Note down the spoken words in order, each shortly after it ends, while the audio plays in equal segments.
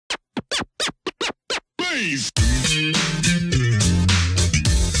freeze!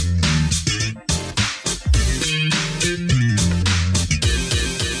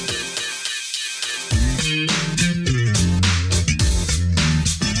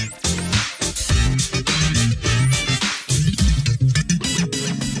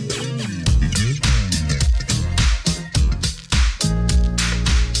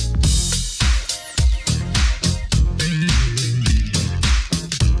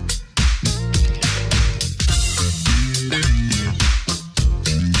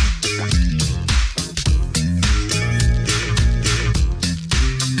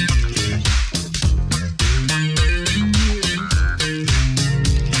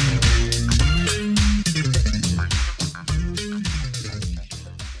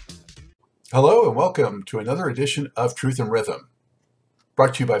 Hello and welcome to another edition of Truth and Rhythm.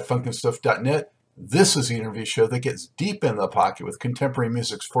 Brought to you by funkinstuff.net, this is the interview show that gets deep in the pocket with contemporary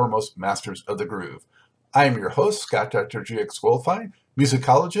music's foremost masters of the groove. I am your host, Scott Dr. GX Goldfine,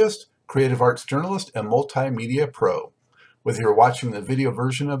 musicologist, creative arts journalist, and multimedia pro. Whether you're watching the video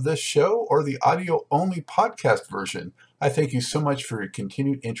version of this show or the audio-only podcast version, I thank you so much for your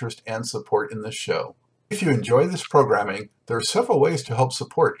continued interest and support in this show. If you enjoy this programming, there are several ways to help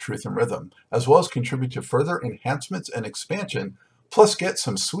support Truth and Rhythm, as well as contribute to further enhancements and expansion, plus get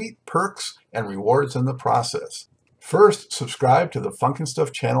some sweet perks and rewards in the process. First, subscribe to the Funk and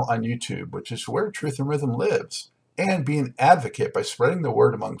Stuff channel on YouTube, which is where Truth and Rhythm lives, and be an advocate by spreading the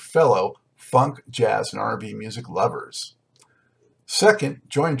word among fellow funk, jazz, and R&B music lovers. Second,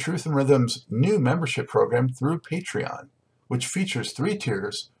 join Truth and Rhythm's new membership program through Patreon, which features 3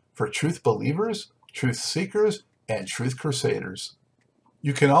 tiers for truth believers, truth seekers, and truth crusaders.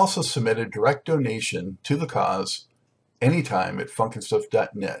 You can also submit a direct donation to the cause anytime at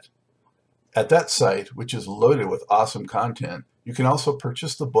funkinstuff.net. At that site, which is loaded with awesome content, you can also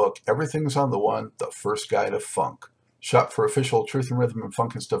purchase the book Everything's on the One, The First Guide of Funk. Shop for official Truth and Rhythm and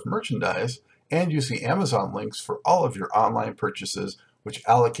Funk and Stuff merchandise, and use the Amazon links for all of your online purchases, which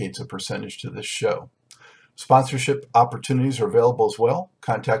allocates a percentage to this show. Sponsorship opportunities are available as well.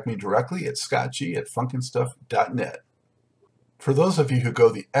 Contact me directly at scottg@funkinstuff.net. For those of you who go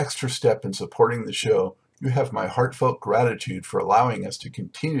the extra step in supporting the show, you have my heartfelt gratitude for allowing us to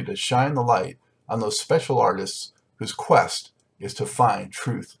continue to shine the light on those special artists whose quest is to find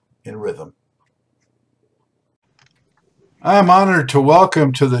truth in rhythm. I'm honored to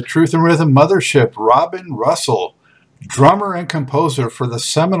welcome to the Truth and Rhythm Mothership, Robin Russell, drummer and composer for the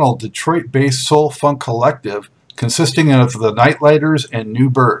seminal Detroit-based soul funk collective consisting of the Nite-Liters and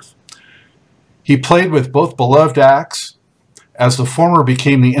New Birth. He played with both beloved acts, as the former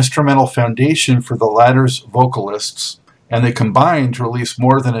became the instrumental foundation for the latter's vocalists, and they combined to release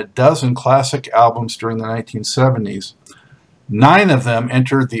more than a dozen classic albums during the 1970s. 9 of them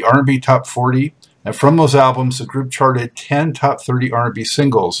entered the R&B Top 40, and from those albums, the group charted 10 Top 30 R&B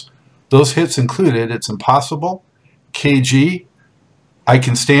singles. Those hits included It's Impossible, KG, I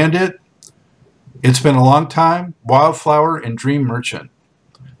Can Stand It, It's Been a Long Time, Wildflower, and Dream Merchant.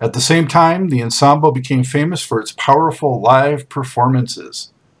 At the same time, the ensemble became famous for its powerful live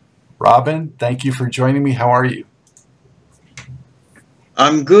performances. Robin, thank you for joining me. How are you?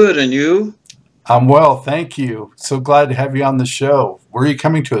 I'm good, and you? I'm well, thank you. So glad to have you on the show. Where are you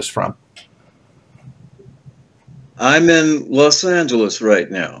coming to us from? I'm in Los Angeles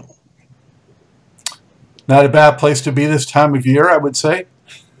right now. Not a bad place to be this time of year, I would say.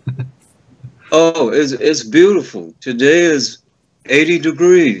 Oh, it's beautiful. Today is 80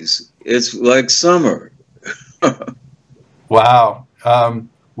 degrees. It's like summer. Wow.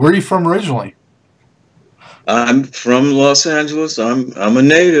 Where are you from originally? I'm from Los Angeles. I'm a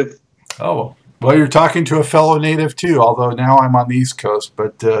native. Oh, well, you're talking to a fellow native too, although now I'm on the East Coast.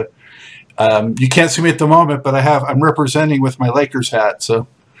 But you can't see me at the moment, but I'm representing with my Lakers hat. So,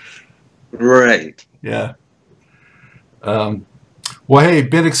 right. Yeah. Well, hey,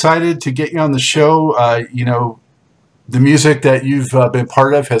 been excited to get you on the show. You know, the music that you've been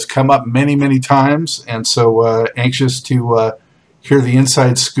part of has come up many, many times, and so anxious to hear the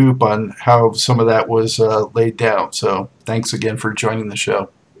inside scoop on how some of that was laid down. So thanks again for joining the show.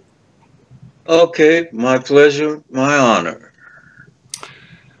 Okay, my pleasure, my honor.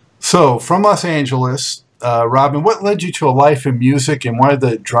 So from Los Angeles, Robin, what led you to a life in music, and why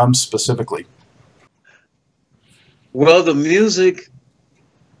the drums specifically? Well, the music,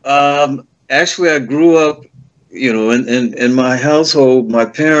 actually I grew up, you know, in my household. My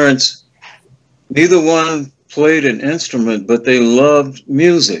parents, neither one played an instrument, but they loved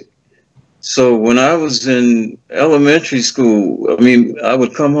music. So when I was in elementary school, I mean, I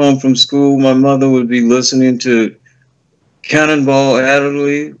would come home from school, my mother would be listening to Cannonball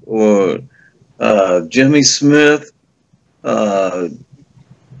Adderley or Jimmy Smith, uh,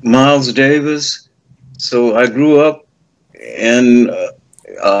 Miles Davis. So I grew up in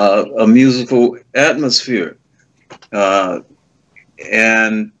a musical atmosphere. Uh,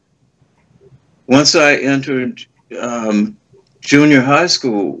 and once I entered junior high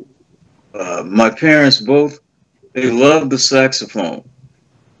school, my parents both, they loved the saxophone.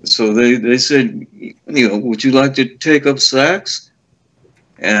 So they said, would you like to take up sax?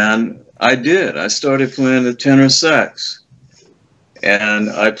 And I did. I started playing the tenor sax. And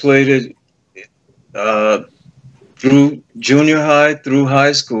I played it through junior high, through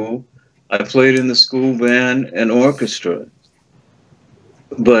high school. I played in the school band and orchestra.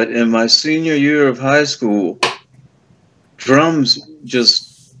 But in my senior year of high school, drums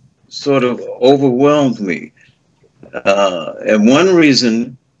just sort of overwhelmed me. And one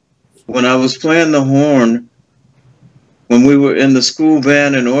reason, when I was playing the horn, when we were in the school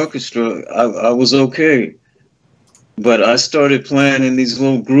band and orchestra, I was okay. But I started playing in these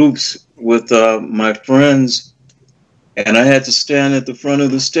little groups with my friends, and I had to stand at the front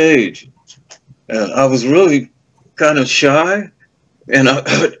of the stage. And I was really kind of shy, and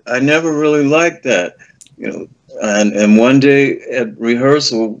I never really liked that, And one day at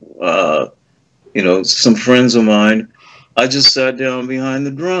rehearsal, some friends of mine, I just sat down behind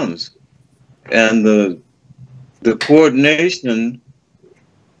the drums, and the coordination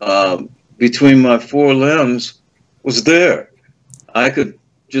between my four limbs was there. I could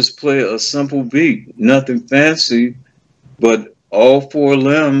just play a simple beat, nothing fancy, but all four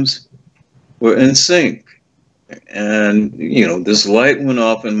limbs were in sync. And, this light went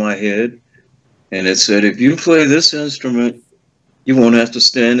off in my head, and it said, if you play this instrument, you won't have to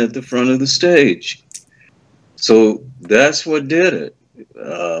stand at the front of the stage. So that's what did it.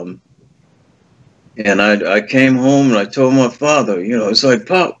 And I came home and I told my father, it's like,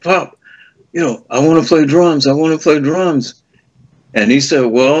 Pop, I want to play drums. I want to play drums. And he said,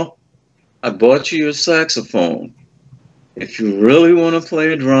 well, I bought you your saxophone. If you really want to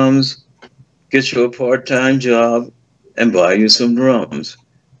play drums, get you a part-time job and buy you some drums.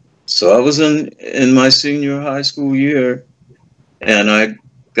 So I was in my senior high school year, and I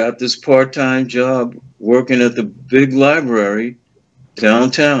got this part-time job working at the big library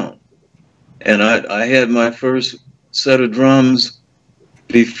downtown. And I had my first set of drums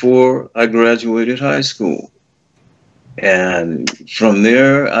before I graduated high school. And from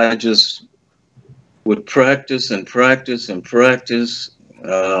there, I just would practice and practice and practice.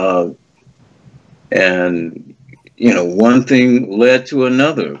 And, one thing led to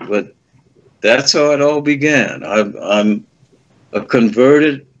another. But that's how it all began. I'm a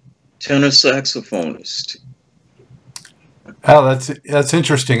converted tenor saxophonist. Oh, that's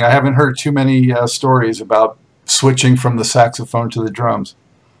interesting. I haven't heard too many stories about switching from the saxophone to the drums.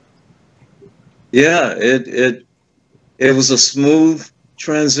 Yeah, it was a smooth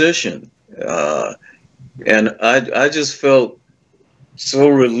transition, and I just felt so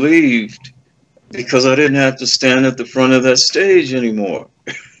relieved because I didn't have to stand at the front of that stage anymore.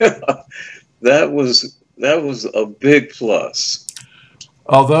 That was a big plus.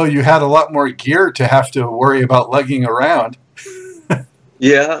 Although you had a lot more gear to have to worry about lugging around.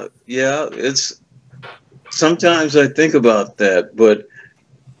 Yeah, it's sometimes I think about that, but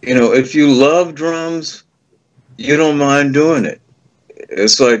if you love drums, you don't mind doing it.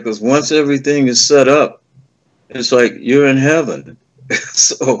 It's like, because once everything is set up, it's like you're in heaven.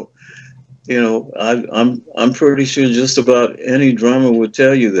 So, I'm pretty sure just about any drummer would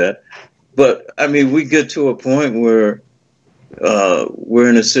tell you that. But I mean, we get to a point where we're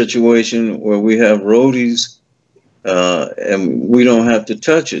in a situation where we have roadies, and we don't have to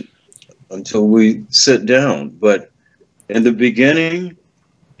touch it until we sit down. But in the beginning,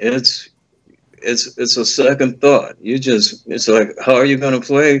 it's a second thought. It's like, how are you going to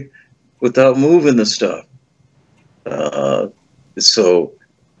play without moving the stuff? So,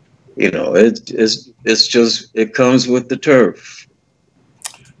 it's just, it comes with the turf.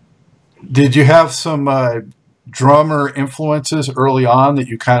 Did you have some drummer influences early on that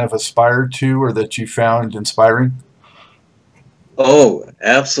you kind of aspired to or that you found inspiring? Oh,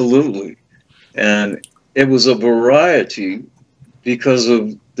 absolutely. And it was a variety because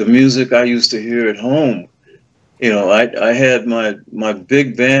of the music I used to hear at home. I had my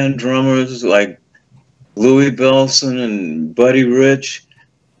big band drummers like Louis Bellson and Buddy Rich.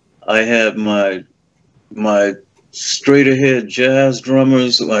 I had my straight ahead jazz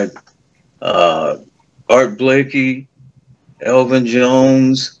drummers like Art Blakey, Elvin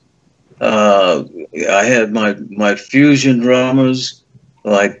Jones. I had my fusion drummers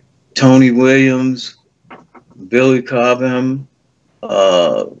like Tony Williams, Billy Cobham,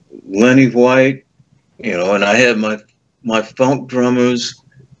 Lenny White, you know, and I had my funk drummers,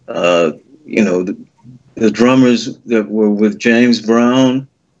 you know, the drummers that were with James Brown,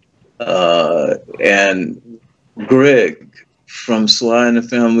 and Greg from Sly and the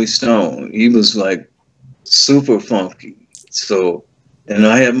Family Stone. He was like super funky. So, and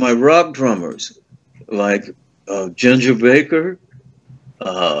I had my rock drummers like Ginger Baker,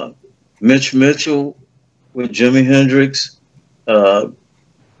 Mitch Mitchell with Jimi Hendrix,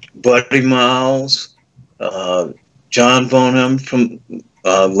 Buddy Miles, John Bonham from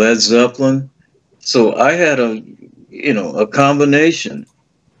Led Zeppelin. So I had a combination,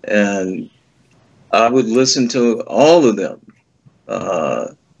 and I would listen to all of them.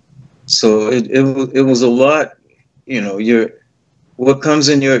 So it was a lot. You know, what comes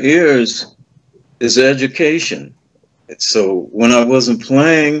in your ears is education. So when I wasn't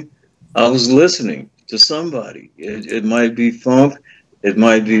playing, I was listening to somebody. It might be funk, it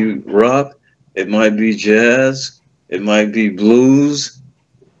might be rock, it might be jazz, it might be blues,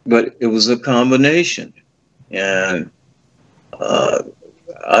 but it was a combination. And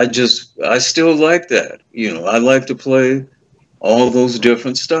I still like that. You know, I like to play all those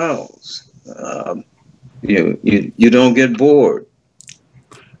different styles. You don't get bored.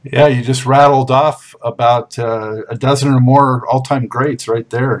 Yeah, you just rattled off about a dozen or more all-time greats right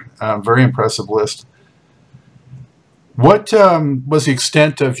there. Very impressive list. What was the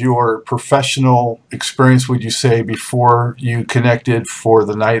extent of your professional experience, would you say, before you connected for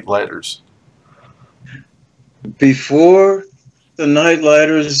the Nite-Liters? Before the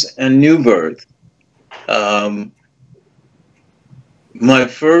Nite-Liters and New Birth, my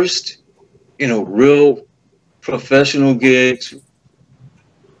first, real professional gigs,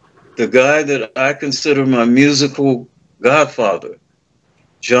 the guy that I consider my musical godfather,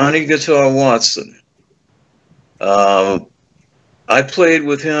 Johnny Guitar Watson. I played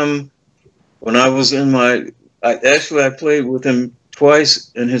with him when I was in I played with him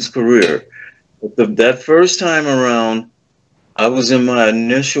twice in his career. But that first time around, I was in my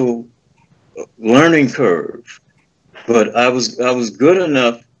initial learning curve, but I was good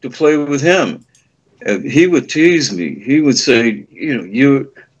enough to play with him. He would tease me. He would say,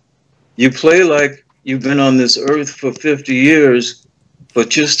 you play like you've been on this earth for 50 years,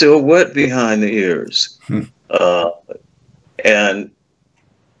 but you're still wet behind the ears. And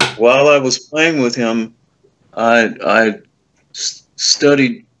while I was playing with him, I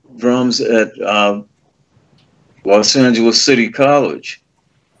studied drums at Los Angeles City College.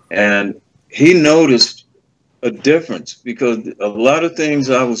 And he noticed a difference because a lot of things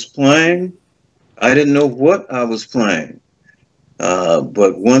I was playing, I didn't know what I was playing.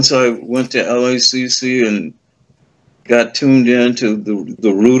 But once I went to LACC and got tuned into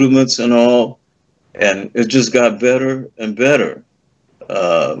the rudiments and all, and it just got better and better.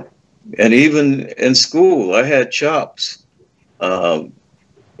 And even in school, I had chops.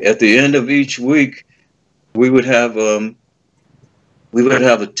 At the end of each week, we would have a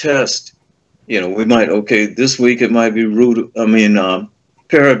test. This week it might be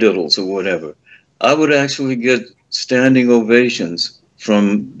paradiddles or whatever. I would actually get standing ovations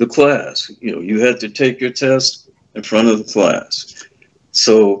from the class. You had to take your test in front of the class.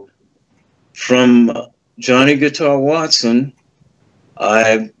 So from Johnny Guitar Watson,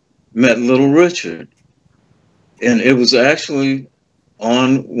 I met Little Richard. And it was actually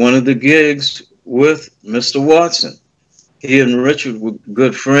on one of the gigs with Mr. Watson. He and Richard were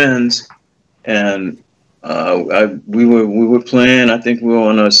good friends, and we were playing. I think we were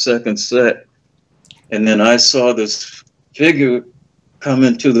on our second set, and then I saw this figure come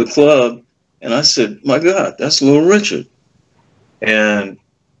into the club, and I said, "My God, that's Little Richard!" And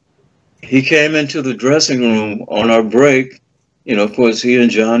he came into the dressing room on our break. Of course, he and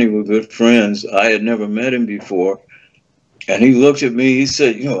Johnny were good friends. I had never met him before. And he looked at me, he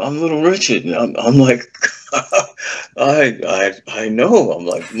said, "I'm Little Richard." And I'm like, I know. I'm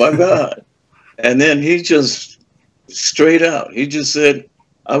like, my God. And then he just straight out, he just said,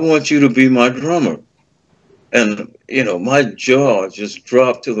 "I want you to be my drummer." And, my jaw just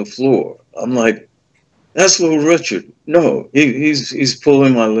dropped to the floor. I'm like, "That's Little Richard." No, he's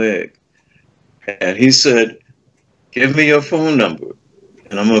pulling my leg. And he said, "Give me your phone number,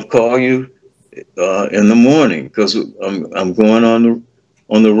 and I'm going to call you in the morning because I'm going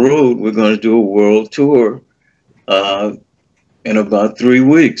on the road. We're going to do a world tour in about 3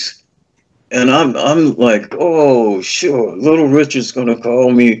 weeks." And I'm like, "Oh, sure, Little Richard's going to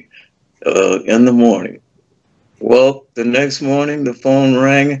call me in the morning." Well, the next morning the phone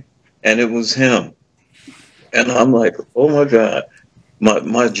rang, and it was him. And I'm like, "Oh my God!"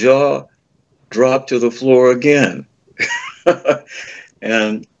 My jaw dropped to the floor again.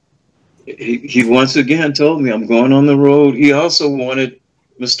 And he once again told me, I'm going on the road. He also wanted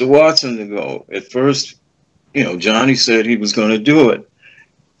Mr. Watson to go. At first, you know, Johnny said he was going to do it.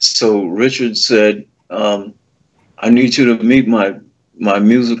 So Richard said, I need you to meet my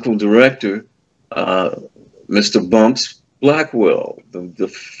musical director, Mr. Bumps Blackwell, the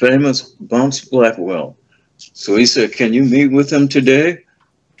famous Bumps Blackwell. So he said, can you meet with him today?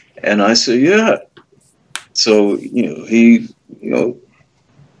 And I said, yeah. So,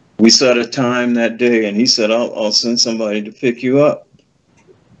 we set a time that day, and he said, I'll send somebody to pick you up.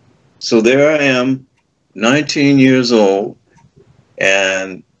 So there I am, 19 years old,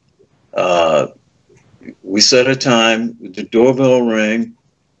 and we set a time, the doorbell rang,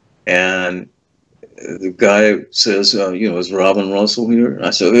 and the guy says, is Robin Russell here? And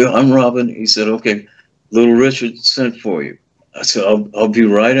I said, yeah, I'm Robin. He said, okay, little Richard sent for you. I said, I'll be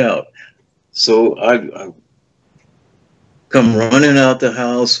right out. So I come running out the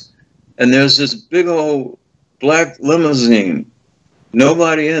house, and there's this big old black limousine,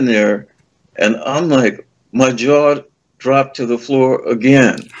 nobody in there. And I'm like, my jaw dropped to the floor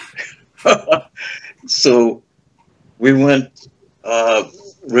again. So we went,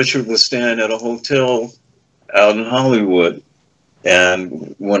 Richard was staying at a hotel out in Hollywood.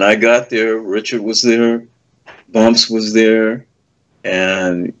 And when I got there, Richard was there, Bumps was there.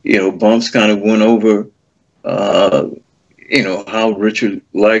 And, Bumps kind of went over, how Richard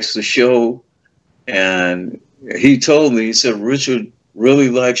likes the show. And he told me, he said, Richard really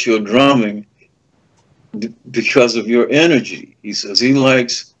likes your drumming because of your energy. He says he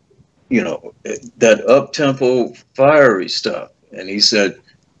likes, that up-tempo, fiery stuff. And he said,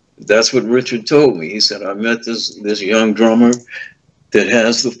 that's what Richard told me. He said, I met this young drummer that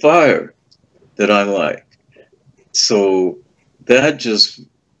has the fire that I like. So that just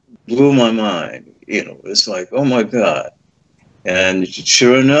blew my mind. It's like, oh my God. And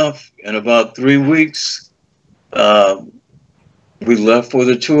sure enough, in about 3 weeks, we left for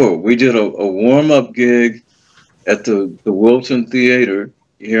the tour. We did a warm-up gig at the Wilton Theater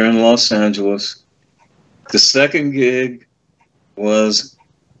here in Los Angeles. The second gig was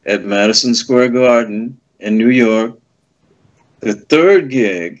at Madison Square Garden in New York. The third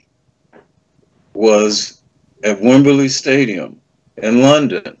gig was at Wembley Stadium in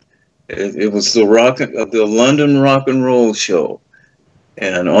London. It was the London Rock and Roll Show.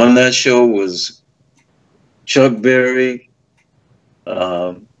 And on that show was Chuck Berry,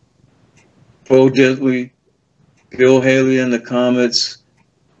 Bo Diddley, Bill Haley and the Comets,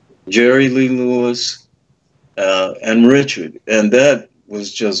 Jerry Lee Lewis, and Richard. And that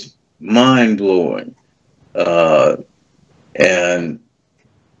was just mind-blowing. And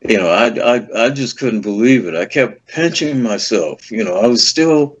I just couldn't believe it. I kept pinching myself. I was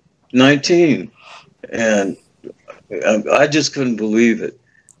still 19, and I just couldn't believe it.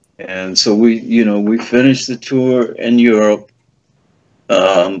 And so we finished the tour in Europe.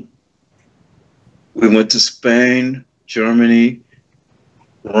 We went to Spain, Germany,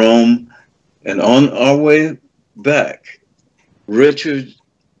 Rome, and on our way back, Richard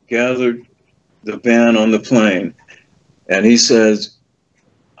gathered the band on the plane, and he says,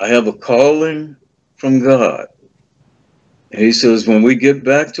 I have a calling from God. And he says, when we get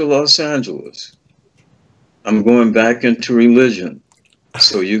back to Los Angeles, I'm going back into religion.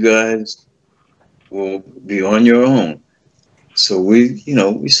 So you guys will be on your own. So we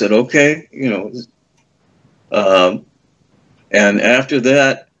said, okay, and after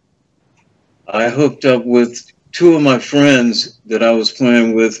that, I hooked up with two of my friends that I was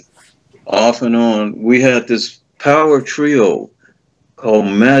playing with off and on. We had this power trio called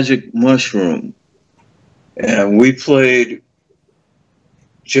Magic Mushroom. And we played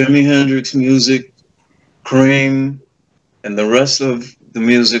Jimi Hendrix music, Cream, and the rest of the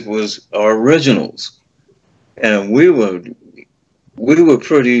music was our originals. And we were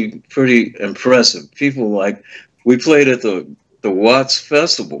pretty impressive. People we played at the Watts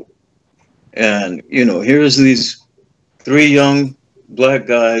Festival. And, here's these three young black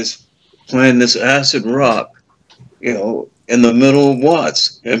guys playing this acid rock, in the middle of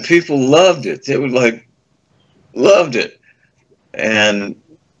Watts. And people loved it. They were loved it. And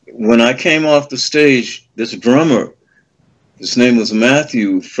when I came off the stage, this drummer, his name was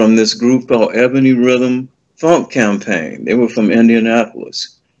Matthew, from this group called Ebony Rhythm Funk Campaign. They were from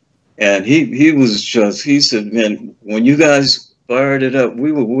Indianapolis. And he said, man, when you guys fired it up,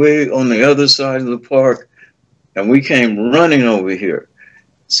 we were way on the other side of the park, and we came running over here.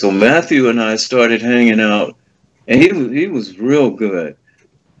 So Matthew and I started hanging out, and he was real good.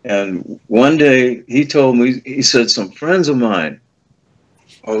 And one day he told me, he said, some friends of mine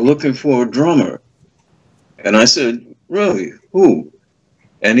are looking for a drummer. And I said, really, who?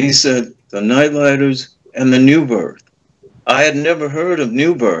 And he said, the Nite-Liters, and the New Birth. I had never heard of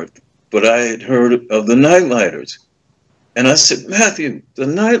New Birth, but I had heard of the Nite-Liters. And I said, Matthew, the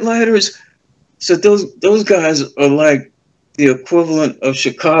Nite-Liters, said those guys are like the equivalent of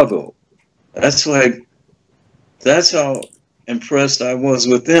Chicago. That's how impressed I was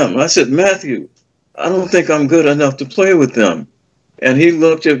with them. I said, Matthew, I don't think I'm good enough to play with them. And he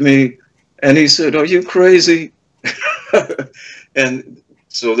looked at me and he said, are you crazy? And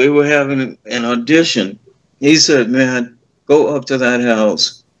so they were having an audition. He said, man, go up to that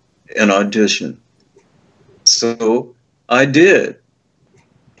house and audition. So I did.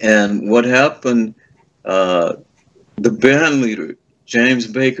 And what happened, the band leader, James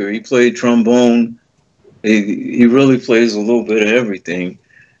Baker, he played trombone. He really plays a little bit of everything.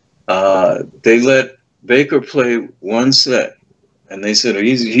 They let Baker play one set. And they said,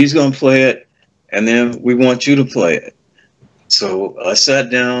 he's going to play it, and then we want you to play it. So I sat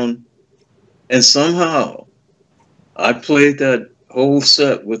down, and somehow I played that whole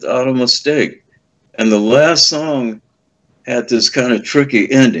set without a mistake. And the last song had this kind of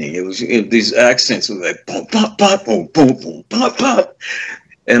tricky ending. These accents were like boom, pop, pop, boom, boom, boom, pop, pop.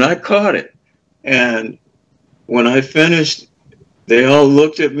 And I caught it. And when I finished, they all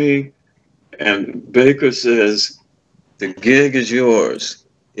looked at me, and Baker says, the gig is yours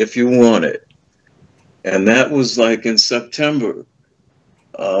if you want it. And that was like in September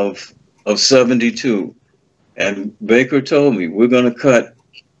of 72. And Baker told me, we're going to cut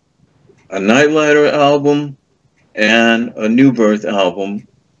a Nite-Liter album and a New Birth album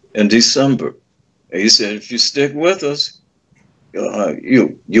in December. And he said, if you stick with us,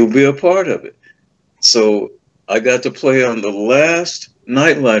 you'll be a part of it. So I got to play on the last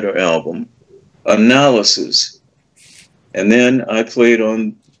Nite-Liter album, Analysis. And then I played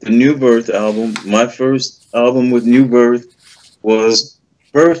on the New Birth album. My first album with New Birth was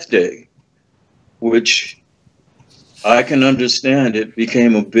Birthday, which I can understand it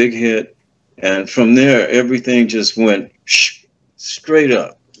became a big hit. And from there, everything just went straight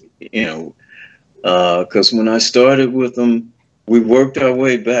up, because when I started with them, we worked our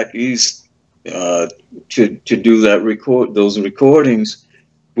way back east to do those recordings.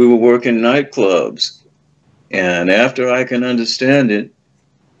 We were working nightclubs. And after I Can Understand It,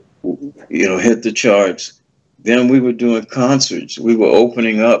 hit the charts, then we were doing concerts. We were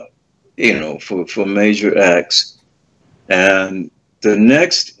opening up, for major acts. And the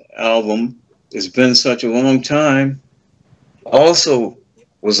next album, It's Been Such a Long Time, also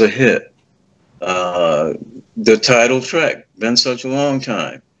was a hit. The title track, Been Such a Long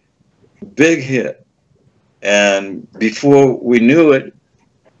Time, big hit. And before we knew it,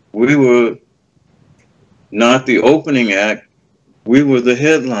 we were not the opening act, we were the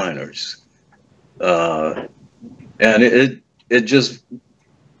headliners. And it just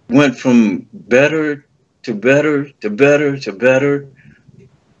went from better to better to better to better.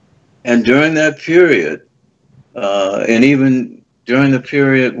 And during that period, and even during the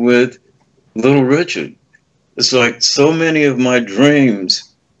period with Little Richard, it's like so many of my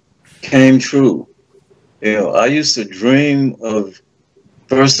dreams came true. I used to dream of,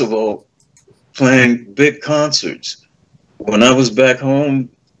 first of all, playing big concerts. When I was back home,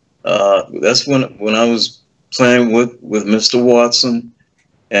 that's when I was playing with Mr. Watson,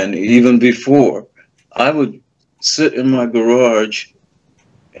 and even before, I would sit in my garage,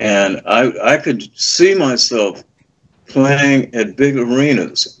 and I could see myself playing at big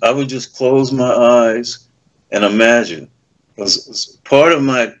arenas. I would just close my eyes and imagine. As part of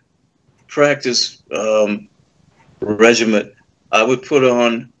my practice regimen, I would put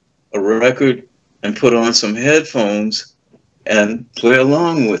on a record and put on some headphones and play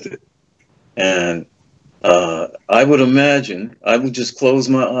along with it. And I would imagine, I would just close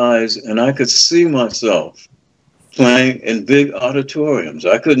my eyes and I could see myself playing in big auditoriums.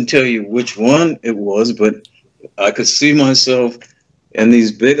 I couldn't tell you which one it was, but I could see myself in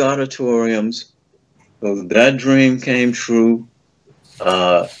these big auditoriums. So that dream came true.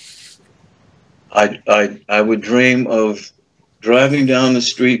 I would dream of driving down the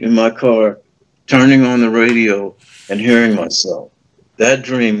street in my car, turning on the radio and hearing myself. That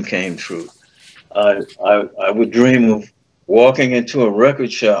dream came true. I would dream of walking into a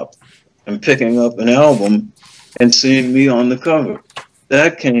record shop and picking up an album and seeing me on the cover.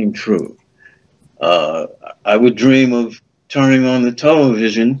 That came true. I would dream of turning on the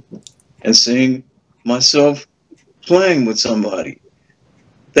television and seeing myself playing with somebody.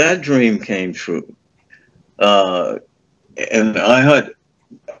 That dream came true. And I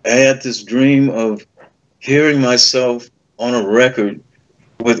had this dream of hearing myself on a record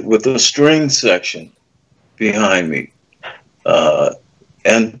with a string section behind me.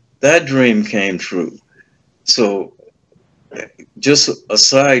 And that dream came true. So just a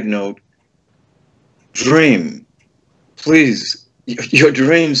side note, dream, please, your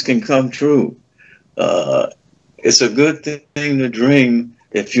dreams can come true. It's a good thing to dream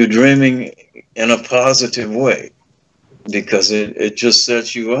if you're dreaming in a positive way, because it just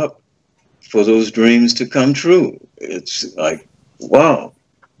sets you up for those dreams to come true. It's like, wow,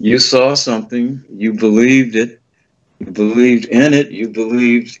 you saw something, you believed it, you believed in it, you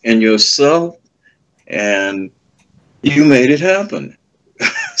believed in yourself, and you made it happen.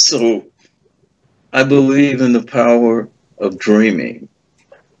 So I believe in the power of dreaming.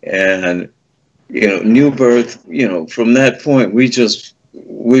 And, you know, New Birth, you know, from that point, we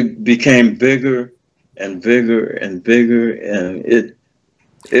became bigger and bigger and bigger. And it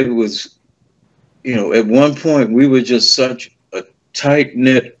was, you know, at one point we were just such a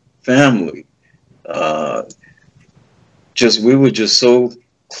tight-knit family. We were just so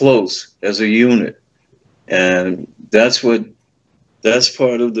close as a unit. And that's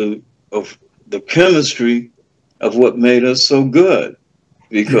part of the chemistry of what made us so good,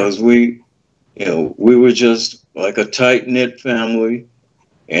 because we were just like a tight-knit family,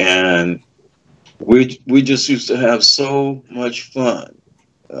 and we just used to have so much fun.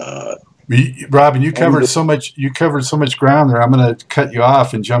 Robin, you covered so much ground there. I'm going to cut you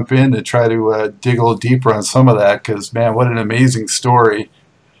off and jump in to try to dig a little deeper on some of that, because, man, what an amazing story.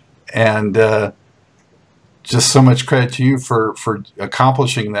 And just so much credit to you for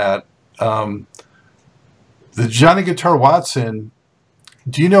accomplishing that. The Johnny Guitar Watson,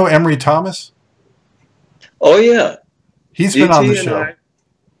 do you know Emery Thomas? Oh, yeah. He's been on the show.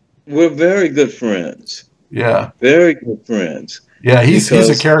 We're very good friends. Yeah. Very good friends. Yeah, he's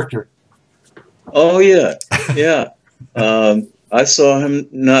a character. Oh, yeah. Yeah. I saw him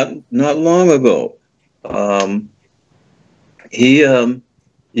not long ago. When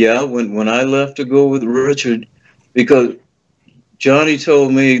I left to go with Richard, because Johnny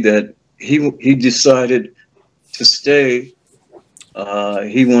told me that he decided to stay.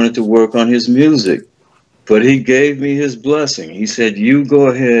 He wanted to work on his music, but he gave me his blessing. He said, "You go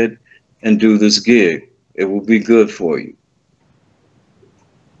ahead and do this gig. It will be good for you."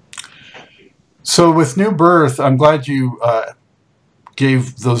 So with New Birth, I'm glad you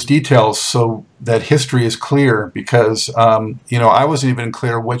gave those details so that history is clear, because I wasn't even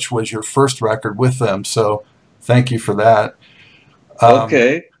clear which was your first record with them. So thank you for that.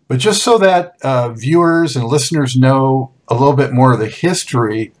 Okay. But just so that viewers and listeners know a little bit more of the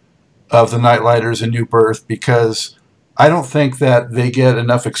history of the Nite-Liters and New Birth, because I don't think that they get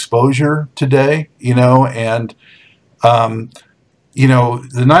enough exposure today, and the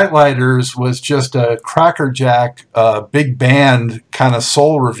Nite-Liters was just a crackerjack, big band kind of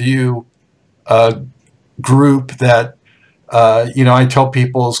soul review group that, I tell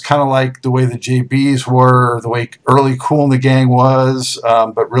people is kind of like the way the JBs were, the way early Kool and the Gang was,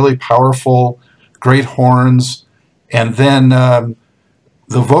 but really powerful, great horns. And then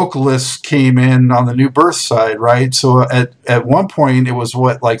the vocalists came in on the New Birth side, right? So at one point it was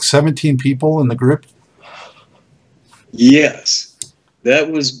like 17 people in the group? Yes.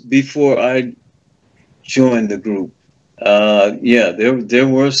 That was before I joined the group. There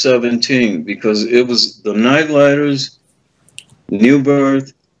were 17, because it was the Nite-Liters, New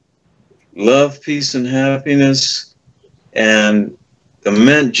Birth, Love, Peace, and Happiness, and the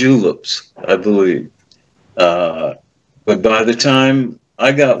Mint Juleps, I believe. But by the time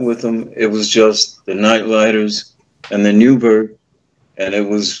I got with them, it was just the Nite-Liters and the New Birth, and it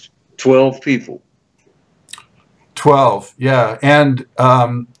was 12 people. 12, yeah. And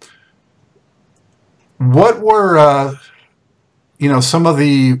what were some of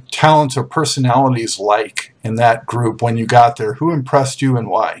the talents or personalities like in that group when you got there? Who impressed you and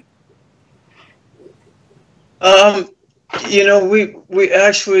why? We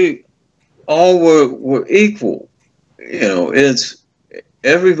actually all were equal. It's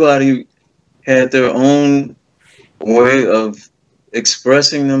everybody had their own way of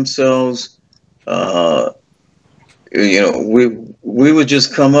expressing themselves. We would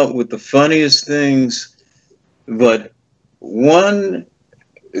just come up with the funniest things, but one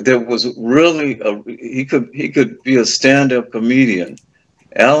that was really he could be a stand-up comedian,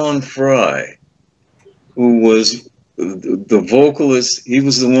 Alan Fry, who was the vocalist. He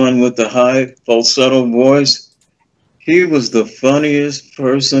was the one with the high falsetto voice. He was the funniest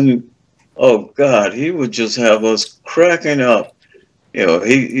person. Oh God, he would just have us cracking up.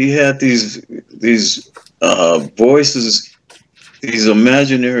 He had these voices, these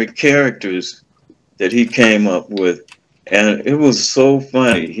imaginary characters that he came up with, and it was so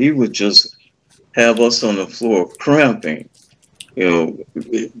funny. He would just have us on the floor cramping. you know,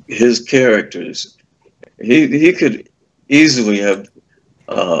 his characters. He could easily have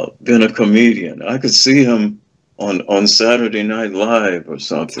been a comedian. I could see him on Saturday Night Live or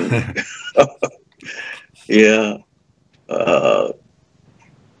something. Yeah, uh,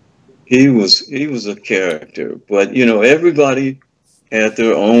 he was a character. But you know, everybody had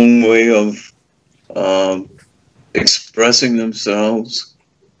their own way of um, expressing themselves,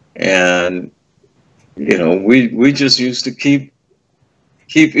 and you know, we just used to keep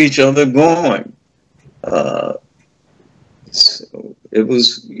each other going. Uh, so it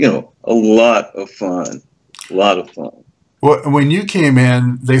was, you know, a lot of fun, a lot of fun. Well, when you came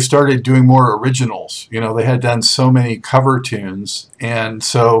in, they started doing more originals. You know, they had done so many cover tunes. And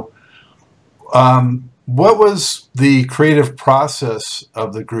so, what was the creative process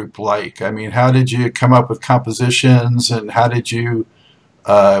of the group like? I mean, how did you come up with compositions, and how did you,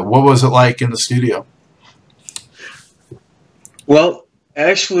 what was it like in the studio? Well,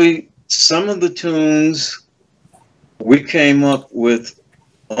 actually, some of the tunes we came up with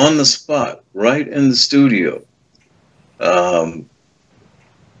on the spot, right in the studio. Um,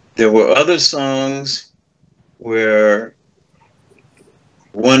 there were other songs where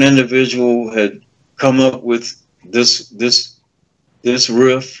one individual had come up with this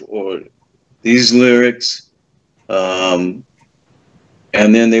riff or these lyrics, um,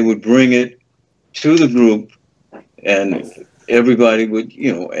 and then they would bring it to the group, and everybody would,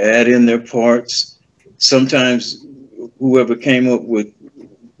 you know, add in their parts. Sometimes whoever came up with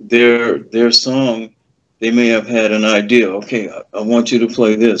their song, they may have had an idea. Okay, I want you to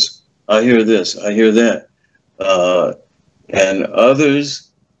play this. I hear this. I hear that. And others,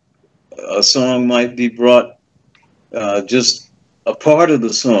 a song might be brought, just a part of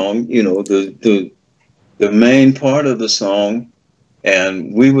the song, you know, the main part of the song,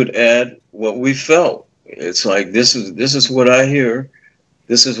 and we would add what we felt. It's like, this is what I hear.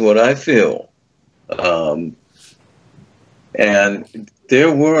 This is what I feel. And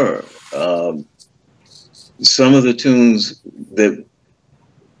there were some of the tunes that,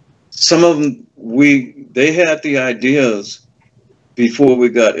 some of them they had the ideas before we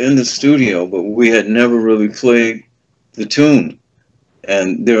got in the studio, but we had never really played the tune.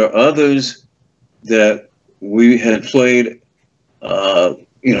 And there are others that we had played,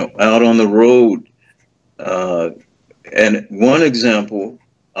 you know, out on the road. And one example,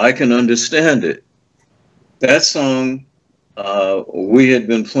 I Can Understand It. That song, we had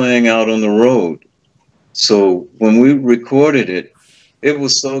been playing out on the road. So when we recorded it, it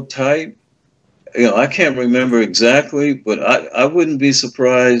was so tight. You know, I can't remember exactly, but I wouldn't be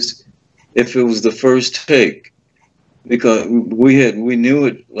surprised if it was the first take, because we knew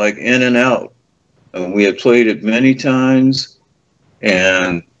it like in and out, and we had played it many times,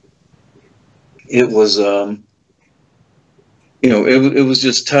 and it was, you know, it was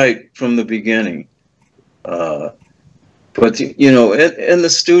just tight from the beginning. But you know, in the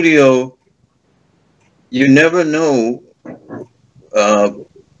studio, you never know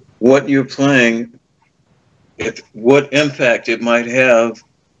what you're playing, what impact it might have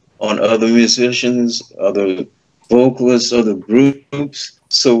on other musicians, other vocalists, other groups.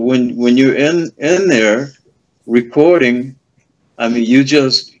 So when you're in there recording, I mean, you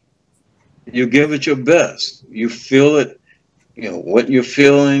give it your best. You feel it, you know, what you're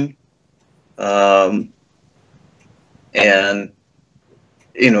feeling. And,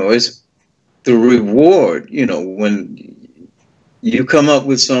 you know, it's the reward, you know, when you come up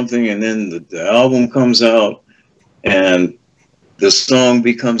with something and then the album comes out and the song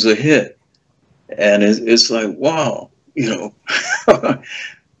becomes a hit. And it's like, wow, you know,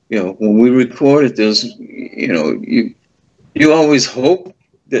 you know, when we recorded this, you know, you always hope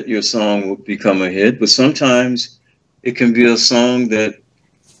that your song will become a hit, but sometimes it can be a song that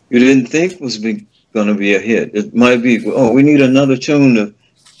you didn't think was going to be a hit. It might be, oh, we need another tune to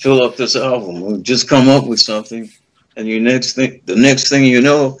fill up this album. We'll just come up with something, and the next thing you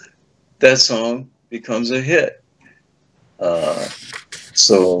know, that song becomes a hit.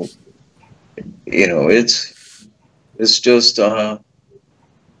 So, you know, it's just, I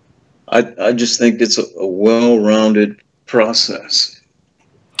just think it's a well-rounded process.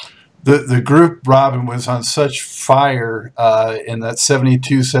 The group, Robin, was on such fire in that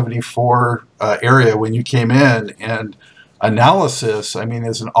 72, 74 area when you came in, and Analysis, I mean,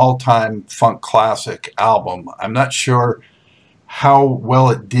 is an all-time funk classic album. I'm not sure how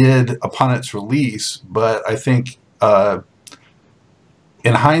well it did upon its release, but I think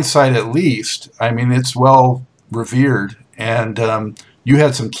in hindsight at least, I mean, it's well revered. And you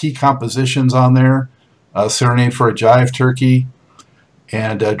had some key compositions on there, Serenade for a Jive Turkey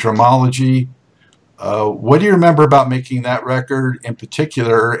and Dramology. What do you remember about making that record in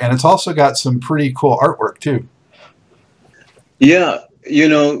particular? And it's also got some pretty cool artwork too. Yeah, you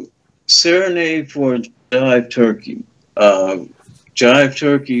know, Serenade for Jive Turkey. Jive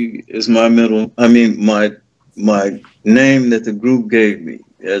Turkey is my my name that the group gave me.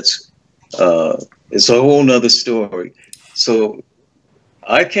 It's a whole nother story. So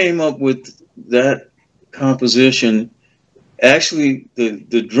I came up with that composition. Actually,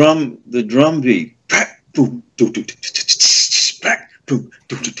 the drum beat.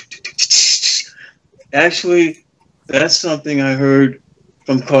 Actually, that's something I heard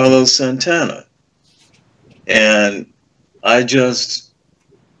from Carlos Santana, and I just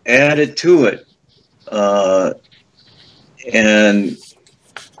added to it, and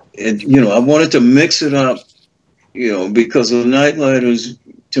I wanted to mix it up, because the Nite-Liters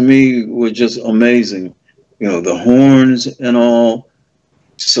to me were just amazing, the horns and all.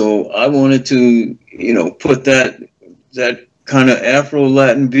 So I wanted to, put that kind of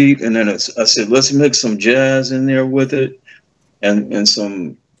Afro-Latin beat, and then I said, let's mix some jazz in there with it, and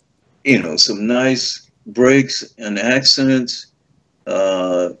some, some nice breaks and accents,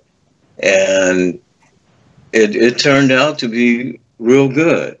 and it turned out to be real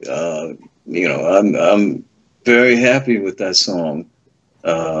good. I'm very happy with that song,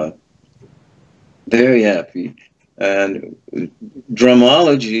 very happy. And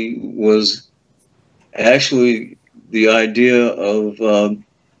Drumology was actually the idea of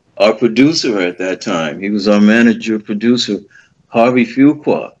our producer at that time. He was our manager producer, Harvey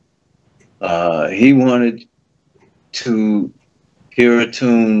Fuqua. He wanted to hear a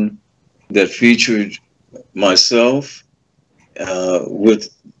tune that featured myself with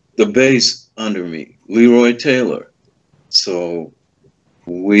the bass under me, Leroy Taylor. So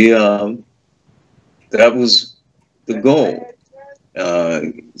that was the goal.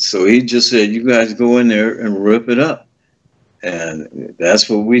 So he just said, you guys go in there and rip it up. And that's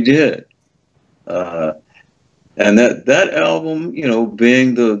what we did. And that album,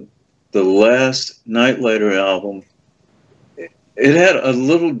 being the last Nite-Liter album, it had a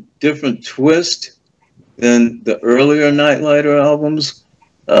little different twist than the earlier Nite-Liter albums.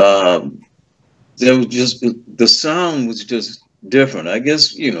 There was just, the sound was just different. I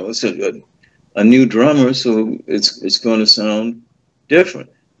guess, it's a new drummer, so it's going to sound different.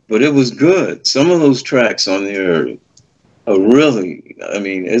 But it was good. Some of those tracks on there are really,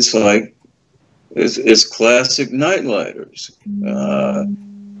 it's like, it's classic Nite-Liters.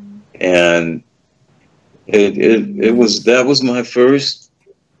 And that was my first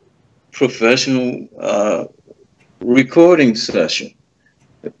professional recording session.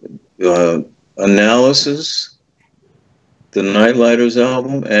 Analysis, the Nite-Liters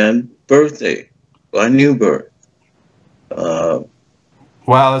album, and Birthday by New Birth.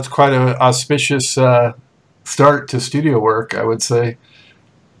 Wow, that's quite an auspicious start to studio work, I would say.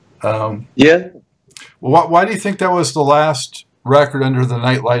 Yeah. Why do you think that was the last record under the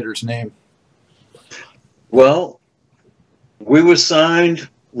Nite-Liters name? Well, we were signed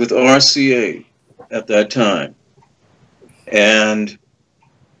with RCA at that time. And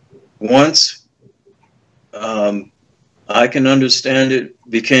once I Can Understand It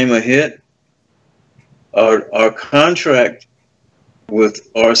became a hit, our contract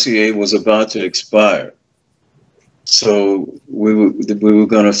with RCA was about to expire. So we were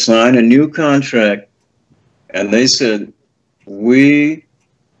going to sign a new contract, and they said, we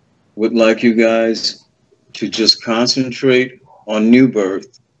would like you guys to just concentrate on New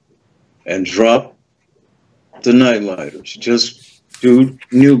Birth and drop the Nite-Liters. Just do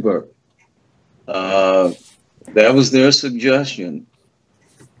New Birth. That was their suggestion.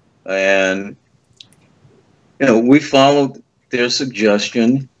 And, we followed their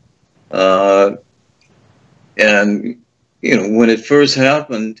suggestion. And, when it first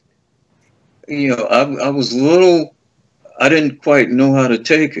happened, I was I didn't quite know how to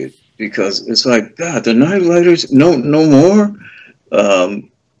take it, because it's like, God, the Nite-Liters, no more.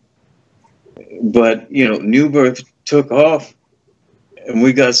 But, New Birth took off, and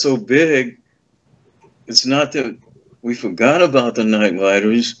we got so big. It's not that we forgot about the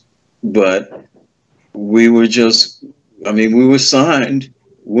Nite-Liters, but we were just, we were signed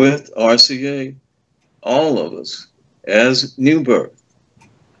with RCA, all of us, as New Birth.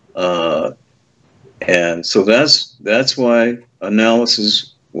 And so that's why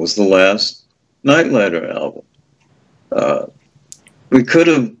Analysis was the last Nite-Liter album. We could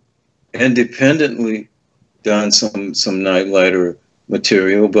have independently done some Nite-Liter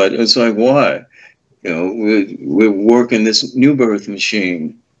material, but it's like, why? We're working this New Birth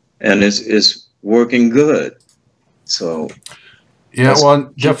machine, and it's working good. So Yeah, That's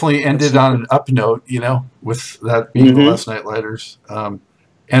well, definitely ended on an up note, with that being the mm-hmm. last Nite-Liters.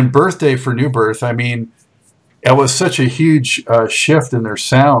 And Birthday for New Birth, I mean, it was such a huge shift in their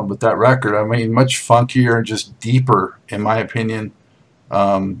sound with that record. I mean, much funkier and just deeper, in my opinion.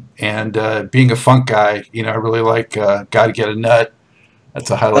 And being a funk guy, I really like Gotta Get a Nut. That's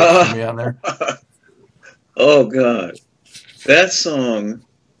a highlight for me on there. Oh God, that song,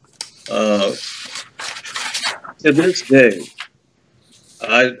 uh, to this day,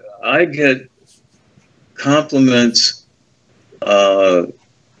 I I get compliments uh,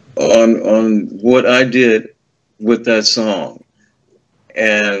 on what I did with that song,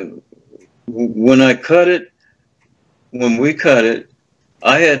 and when I cut it, when we cut it,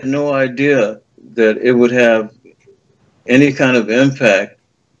 I had no idea that it would have any kind of impact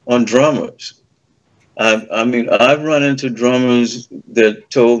on drummers. I mean, I've run into drummers that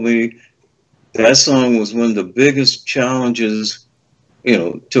told me that song was one of the biggest challenges,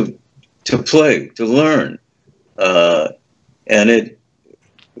 to play, to learn. Uh, and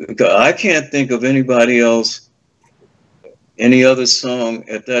I can't think of anybody else, any other song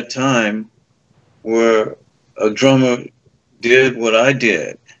at that time where a drummer did what I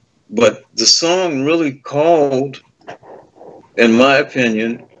did. But the song really called, in my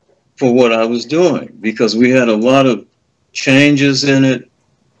opinion, for what I was doing, because we had a lot of changes in it,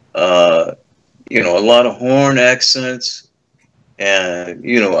 a lot of horn accents. And,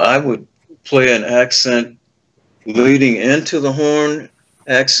 I would play an accent leading into the horn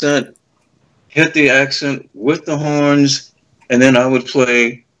accent, hit the accent with the horns, and then I would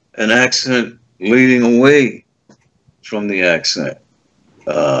play an accent leading away from the accent.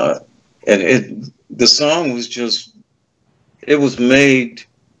 And the song was just, it was made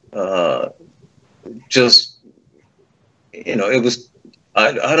just, it was,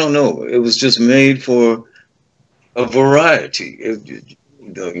 I don't know, it was just made for a variety.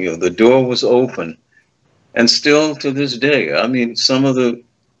 The door was open. And still to this day, I mean, some of the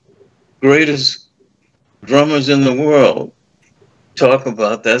greatest drummers in the world talk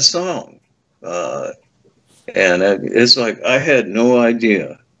about that song. And it's like, I had no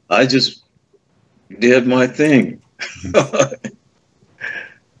idea. I just did my thing.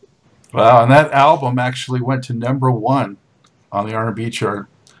 Wow, and that album actually went to #1 on the R&B chart.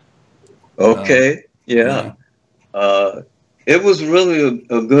 Okay, yeah. It was really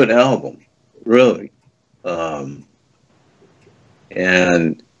a good album, really. And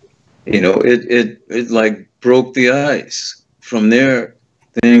it like broke the ice. From there,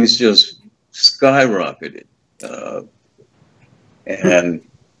 things just skyrocketed. And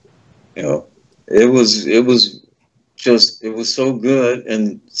it was so good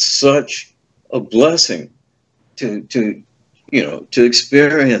and such a blessing to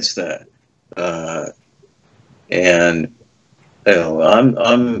experience that. And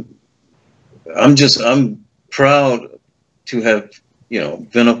I'm proud to have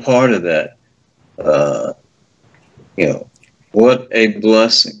been a part of that. What a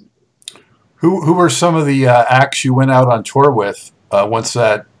blessing. Who were some of the acts you went out on tour with once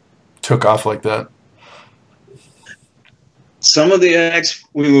that took off like that? Some of the acts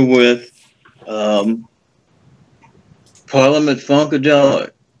we were with, Parliament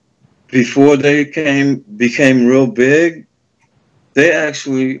Funkadelic, before they became real big, they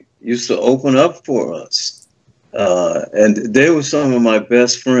actually used to open up for us. And they were some of my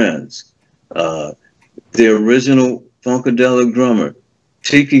best friends. The original Funkadelic drummer,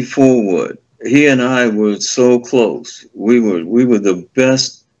 Tiki Forward, he and I were so close. We were the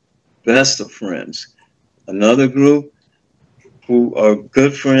best of friends. Another group who are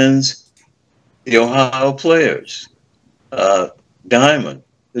good friends, the Ohio Players. Diamond,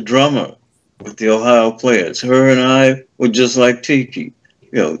 the drummer with the Ohio Players. Her and I were just like Tiki,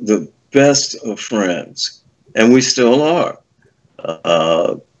 the best of friends. And we still are.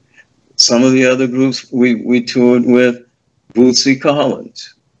 Some of the other groups we toured with, Bootsy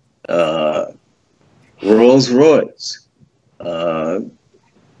Collins, Rolls Royce,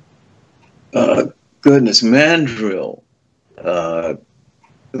 Mandrill.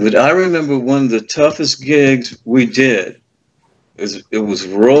 But I remember one of the toughest gigs we did. It was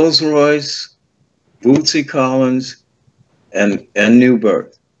Rolls Royce, Bootsy Collins, and New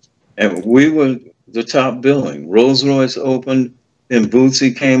Birth. And we were the top billing. Rolls Royce opened, and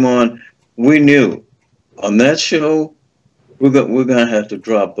Bootsy came on. We knew on that show, we're going to have to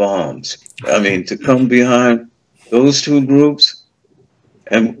drop bombs. I mean, to come behind those two groups,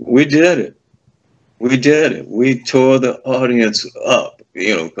 and we did it. We did it. We tore the audience up,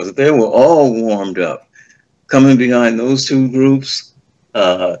 because they were all warmed up coming behind those two groups.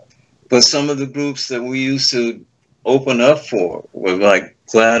 But some of the groups that we used to open up for were like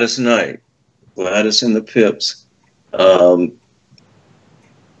Gladys Knight, Gladys and the Pips, the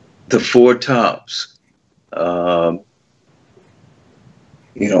Four Tops. I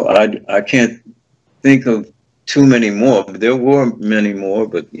can't think of too many more, but there were many more,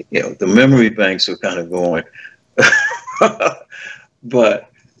 but the memory banks are kind of going. But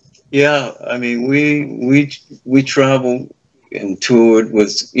yeah, I mean, we traveled and toured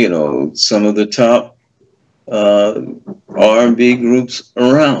with some of the top R&B groups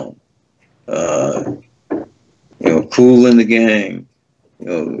around. Kool and the Gang.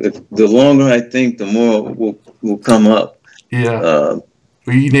 If the longer I think, the more will come up. Yeah.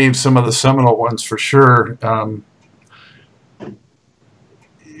 We named some of the seminal ones for sure.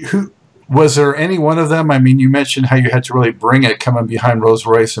 Who was there any one of them? I mean, you mentioned how you had to really bring it coming behind Rose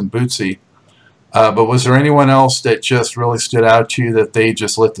Royce and Bootsy. But was there anyone else that just really stood out to you that they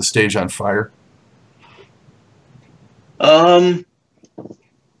just lit the stage on fire? Well,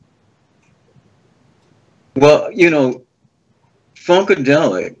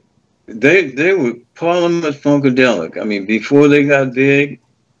 Funkadelic, they were Parliament Funkadelic. I mean, before they got big,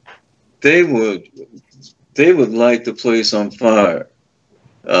 they would light the place on fire.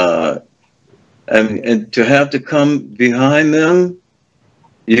 And to have to come behind them,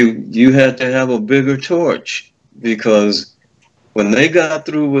 you had to have a bigger torch, because when they got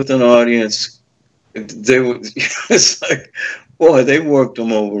through with an audience, they were it's like, boy, they worked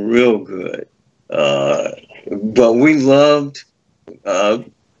them over real good. But we loved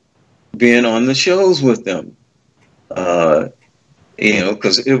being on the shows with them,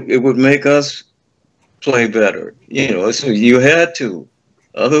 because it would make us play better. So you had to,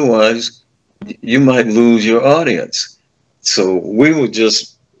 otherwise you might lose your audience. So we would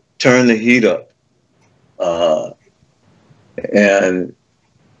just turn the heat up, and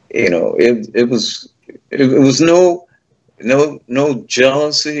it was no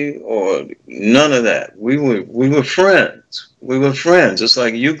jealousy or none of that. We were friends. We were friends. It's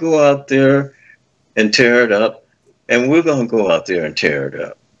like, you go out there and tear it up, and we're gonna go out there and tear it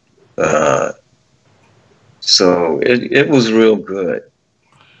up. So it was real good.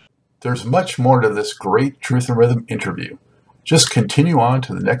 There's much more to this great Truth and Rhythm interview. Just continue on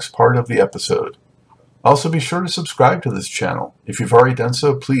to the next part of the episode. Also, be sure to subscribe to this channel. If you've already done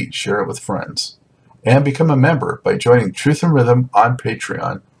so, please share it with friends. And become a member by joining Truth and Rhythm on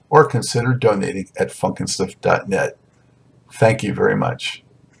Patreon, or consider donating at funkinstuff.net. Thank you very much.